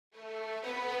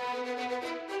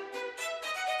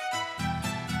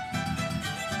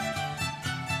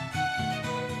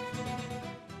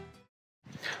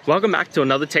Welcome back to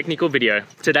another technical video.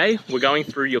 Today, we're going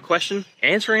through your question,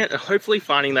 answering it, and hopefully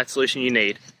finding that solution you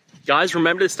need. Guys,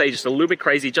 remember to stay just a little bit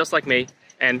crazy, just like me,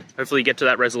 and hopefully get to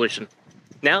that resolution.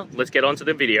 Now, let's get on to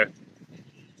the video.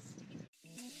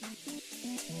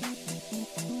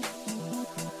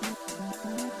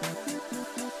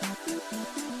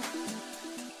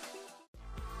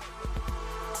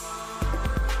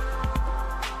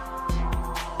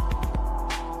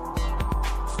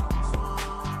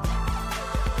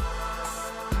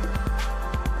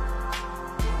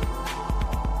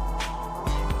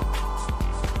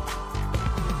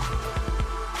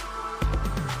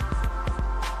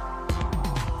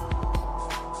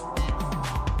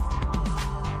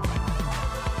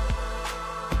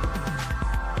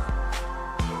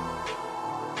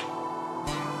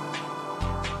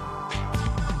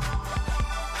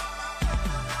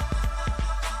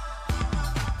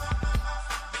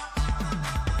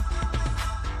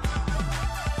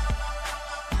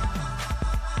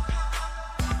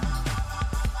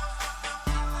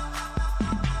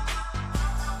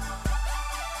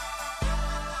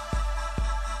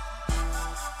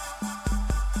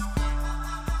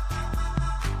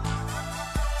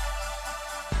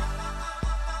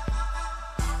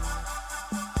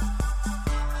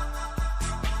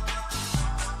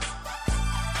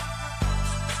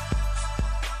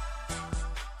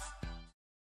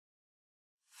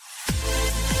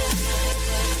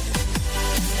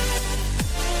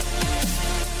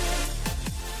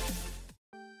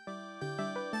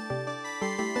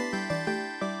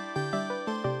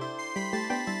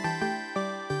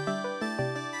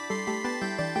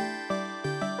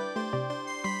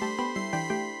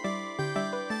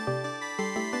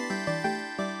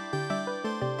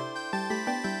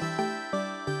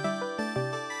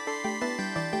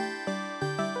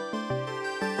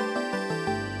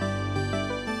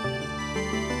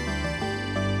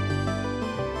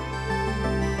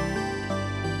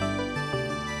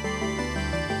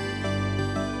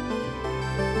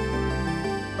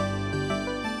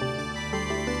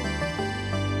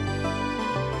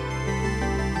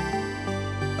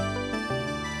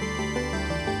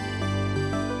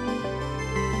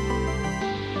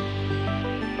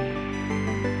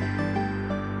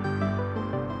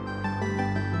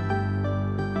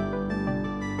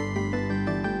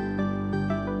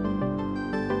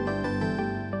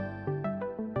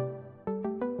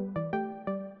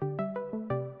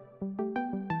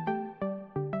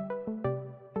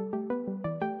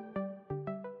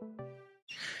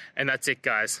 And that's it,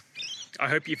 guys. I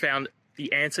hope you found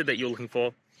the answer that you're looking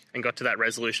for and got to that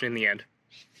resolution in the end.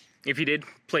 If you did,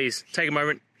 please take a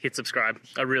moment, hit subscribe.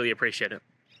 I really appreciate it.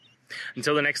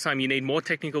 Until the next time you need more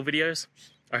technical videos,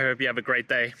 I hope you have a great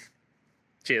day.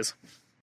 Cheers.